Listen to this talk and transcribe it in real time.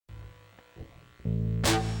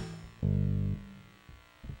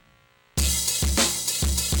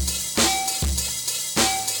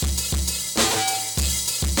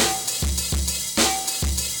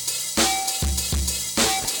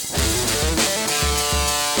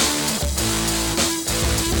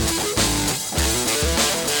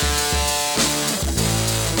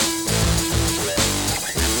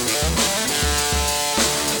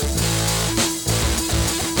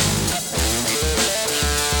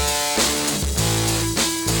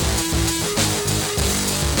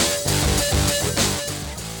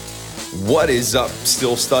What is up,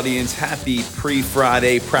 Still Studyings? Happy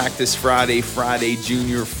pre-Friday, practice Friday, Friday,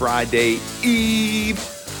 Junior Friday Eve,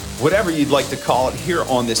 whatever you'd like to call it, here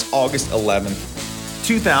on this August 11th,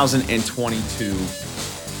 2022.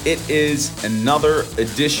 It is another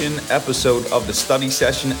episode of the study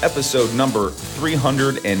session, episode number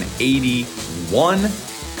 381,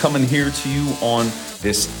 coming here to you on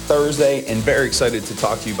this Thursday, and very excited to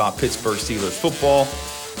talk to you about Pittsburgh Steelers football.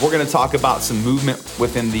 We're going to talk about some movement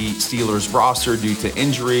within the Steelers roster due to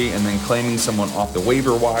injury and then claiming someone off the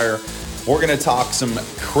waiver wire. We're going to talk some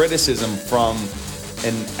criticism from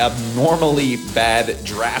an abnormally bad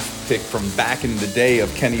draft pick from back in the day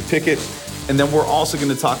of Kenny Pickett. And then we're also going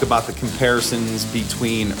to talk about the comparisons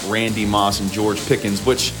between Randy Moss and George Pickens,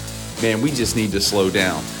 which, man, we just need to slow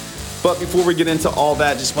down. But before we get into all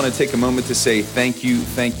that, just want to take a moment to say thank you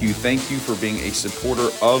for being a supporter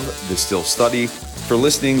of the Still Study, for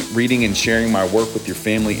listening, reading, and sharing my work with your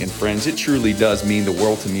family and friends. It truly does mean the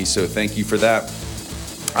world to me, so thank you for that.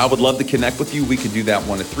 I would love to connect with you. We can do that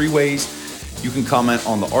one of three ways. You can comment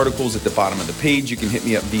on the articles at the bottom of the page. You can hit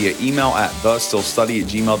me up via email at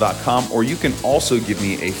thestillstudy@gmail.com, or you can also give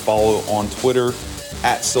me a follow on Twitter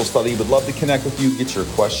at Still Study. Would love to connect with you, get your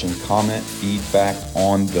question, comment, feedback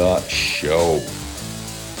on the show.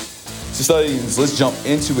 So studies, let's jump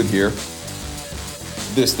into it here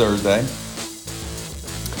this Thursday.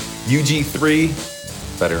 UGIII,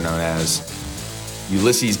 better known as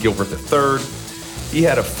Ulysses Gilbert III, he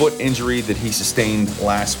had a foot injury that he sustained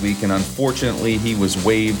last week, and unfortunately he was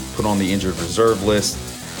waived, put on the injured reserve list,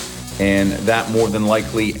 and that more than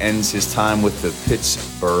likely ends his time with the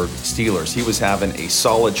Pittsburgh Steelers. He was having a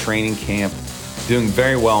solid training camp, doing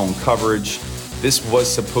very well in coverage. This was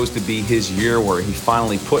supposed to be his year where he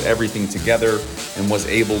finally put everything together and was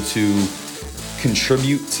able to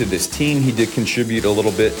contribute to this team. He did contribute a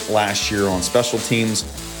little bit last year on special teams,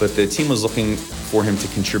 but the team was looking for him to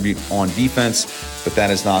contribute on defense, but that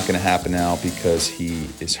is not going to happen now because he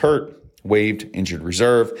is hurt, waived, injured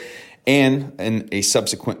reserve. And in a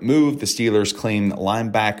subsequent move, the Steelers claimed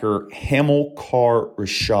linebacker Hamilcar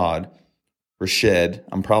Rashed,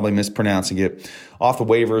 I'm probably mispronouncing it, off the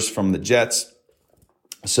waivers from the Jets.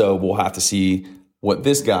 So we'll have to see what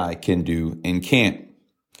this guy can do and can't.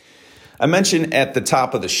 I mentioned at the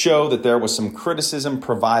top of the show that there was some criticism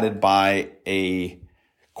provided by a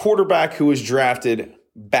quarterback who was drafted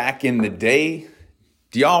back in the day.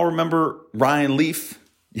 Do y'all remember Ryan Leaf?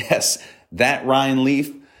 Yes, that Ryan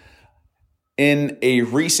Leaf. In a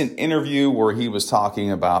recent interview where he was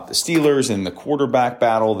talking about the Steelers and the quarterback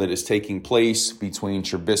battle that is taking place between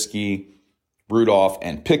Trubisky, Rudolph,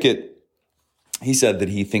 and Pickett, he said that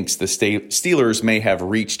he thinks the Steelers may have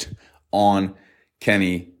reached on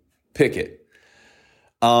Kenny Pickett.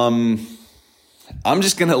 I'm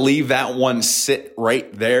just going to leave that one sit right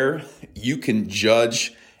there. You can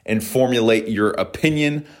judge and formulate your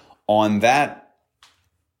opinion on that.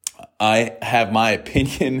 I have my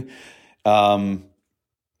opinion.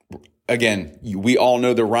 Again, we all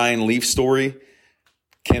know the Ryan Leaf story.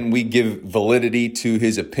 Can we give validity to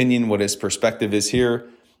his opinion, what his perspective is here?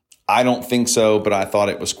 I don't think so, but I thought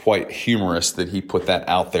it was quite humorous that he put that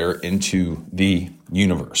out there into the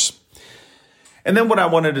universe. And then what I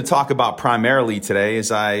wanted to talk about primarily today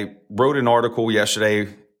is I wrote an article yesterday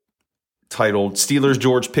titled Steelers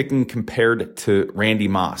George Pickens compared to Randy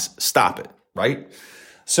Moss. Stop it, right?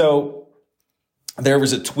 So there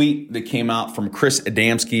was a tweet that came out from Chris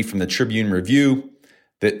Adamski from the Tribune Review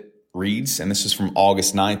that reads, and this is from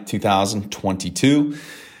August 9th, 2022.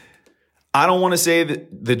 I don't want to say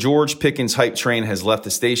that the George Pickens hype train has left the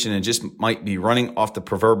station and just might be running off the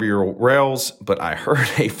proverbial rails, but I heard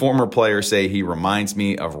a former player say he reminds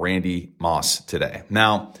me of Randy Moss today.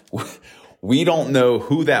 Now, we don't know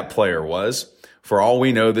who that player was. For all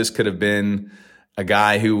we know, this could have been a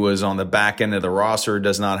guy who was on the back end of the roster,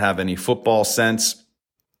 does not have any football sense.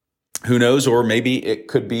 Who knows? Or maybe it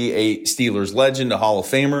could be a Steelers legend, a Hall of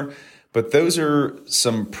Famer. But those are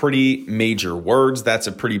some pretty major words. That's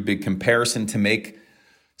a pretty big comparison to make,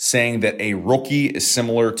 saying that a rookie is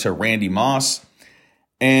similar to Randy Moss.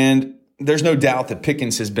 And there's no doubt that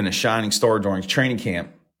Pickens has been a shining star during training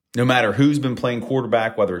camp, no matter who's been playing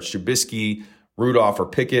quarterback, whether it's Trubisky, Rudolph, or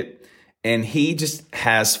Pickett. And he just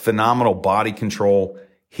has phenomenal body control.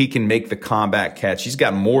 He can make the combat catch. He's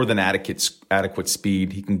got more than adequate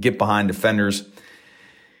speed. He can get behind defenders.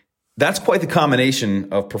 That's quite the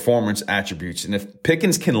combination of performance attributes. And if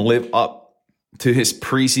Pickens can live up to his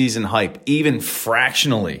preseason hype, even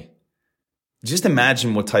fractionally, just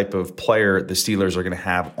imagine what type of player the Steelers are going to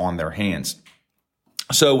have on their hands.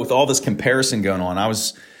 So with all this comparison going on, I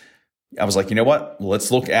was I was like, you know what?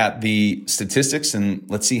 Let's look at the statistics and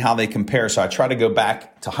let's see how they compare. So I try to go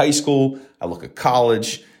back to high school. I look at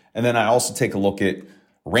college. And then I also take a look at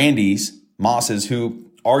Moss's,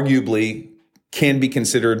 who arguably can be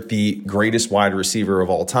considered the greatest wide receiver of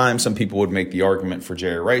all time. Some people would make the argument for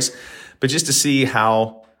Jerry Rice. But just to see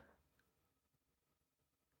how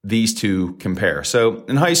these two compare. So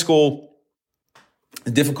in high school,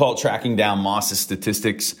 difficult tracking down Moss's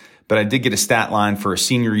statistics, but I did get a stat line for a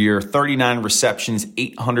senior year: 39 receptions,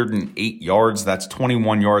 808 yards. That's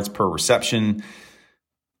 21 yards per reception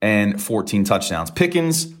and 14 touchdowns.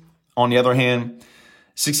 Pickens, on the other hand,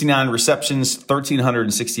 69 receptions,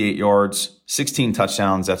 1,368 yards, 16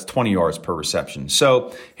 touchdowns. That's 20 yards per reception.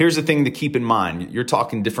 So here's the thing to keep in mind. You're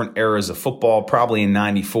talking different eras of football. Probably in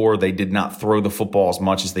 94, they did not throw the football as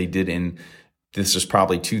much as they did this was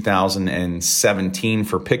probably 2017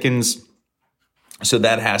 for Pickens. So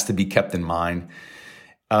that has to be kept in mind.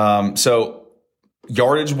 So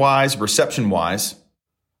yardage-wise, reception-wise,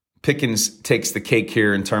 Pickens takes the cake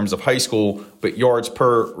here in terms of high school, but yards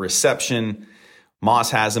per reception,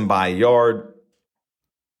 Moss has him by a yard.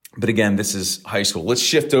 But again, this is high school. Let's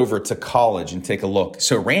shift over to college and take a look.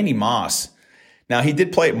 So Randy Moss, now he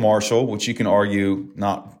did play at Marshall, which you can argue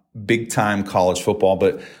not big-time college football,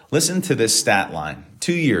 but listen to this stat line.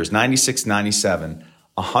 2 years, 96, 97,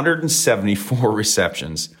 174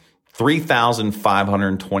 receptions,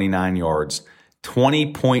 3,529 yards,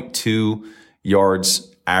 20.2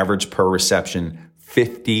 yards average per reception,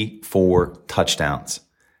 54 touchdowns.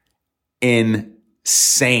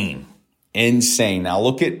 Insane. Now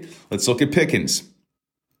let's look at Pickens.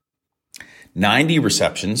 90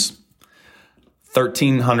 receptions,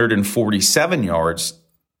 1,347 yards,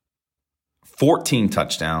 14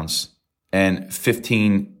 touchdowns, and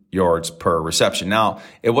 15 yards per reception. Now,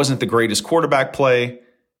 it wasn't the greatest quarterback play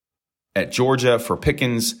at Georgia for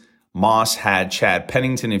Pickens. Moss had Chad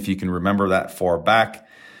Pennington, if you can remember that far back.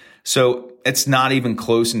 So it's not even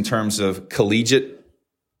close in terms of collegiate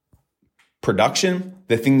production.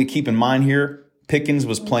 The thing to keep in mind here, Pickens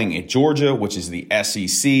was playing at Georgia, which is the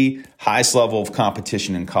SEC, highest level of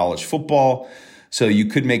competition in college football. So you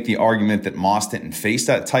could make the argument that Moss didn't face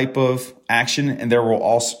that type of action. And there were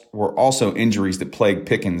also injuries that plagued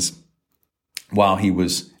Pickens while he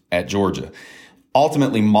was at Georgia.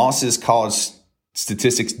 Ultimately, Moss's college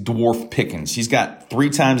statistics dwarf Pickens. He's got 3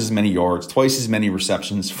 times as many yards, twice as many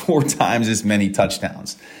receptions, 4 times as many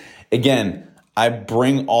touchdowns. Again, I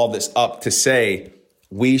bring all this up to say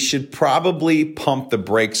we should probably pump the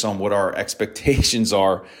brakes on what our expectations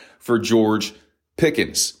are for George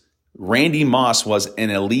Pickens. Randy Moss was an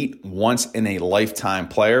elite once-in-a-lifetime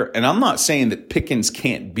player, and I'm not saying that Pickens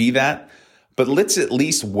can't be that, but let's at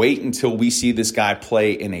least wait until we see this guy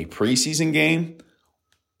play in a preseason game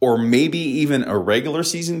or maybe even a regular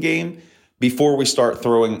season game before we start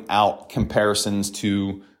throwing out comparisons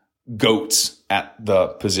to GOATs at the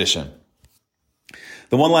position.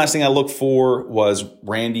 The one last thing I looked for was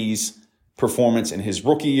Randy's performance in his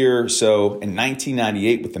rookie year. So in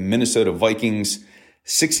 1998 with the Minnesota Vikings,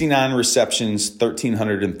 69 receptions,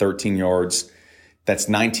 1,313 yards. That's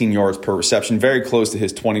 19 yards per reception, very close to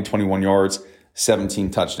his 2021 yards, 17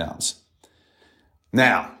 touchdowns.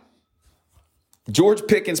 Now, George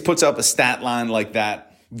Pickens puts up a stat line like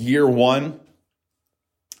that year one,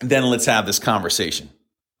 then let's have this conversation.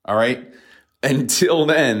 All right? Until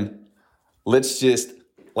then, let's just,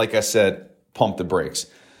 like I said, pump the brakes.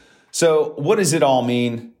 So what does it all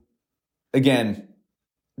mean? Again,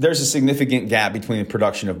 there's a significant gap between the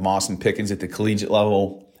production of Moss and Pickens at the collegiate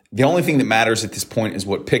level. The only thing that matters at this point is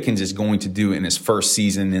what Pickens is going to do in his first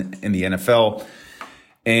season in the NFL.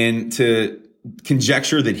 And to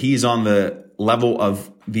conjecture that he's on the level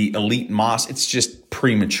of the elite Moss, it's just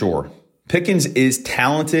premature. Pickens is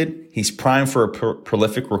talented. He's primed for a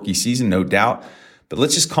prolific rookie season, no doubt. But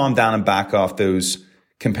let's just calm down and back off those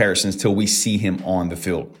comparisons till we see him on the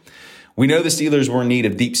field. We know the Steelers were in need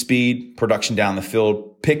of deep speed, production down the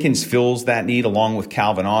field. Pickens fills that need along with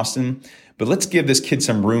Calvin Austin. But let's give this kid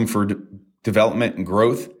some room for development and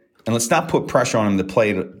growth. And let's not put pressure on him to play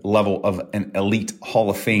at the level of an elite Hall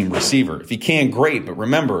of Fame receiver. If he can, great. But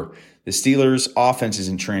remember, the Steelers' offense is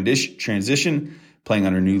in transition, playing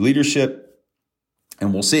under new leadership.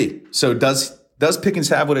 And we'll see. So does Pickens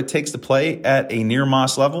have what it takes to play at a near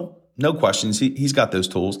Moss level? No questions. He's got those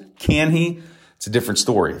tools. Can he? It's a different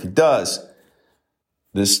story. If he does,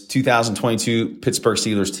 this 2022 Pittsburgh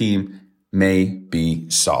Steelers team may be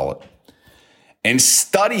solid. And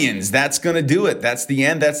studyings, that's going to do it. That's the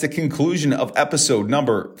end. That's the conclusion of episode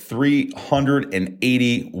number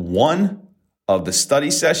 381 of the study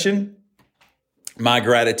session. My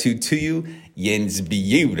gratitude to you, Yins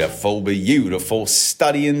beautiful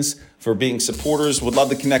studians for being supporters. Would love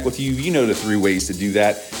to connect with you. You know the 3 ways to do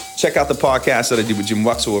that. Check out the podcast that I do with Jim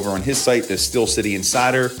Wexel over on his site, The Steel City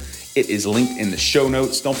Insider. It is linked in the show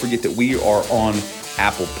notes. Don't forget that we are on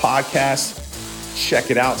Apple Podcasts.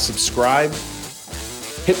 Check it out. Subscribe.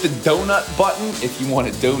 Hit the donut button if you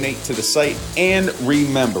want to donate to the site. And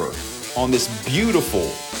remember, on this beautiful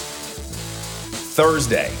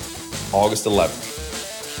Thursday, August 11th,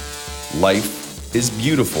 life is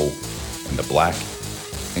beautiful in the black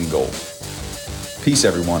and gold. Peace,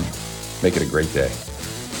 everyone. Make it a great day.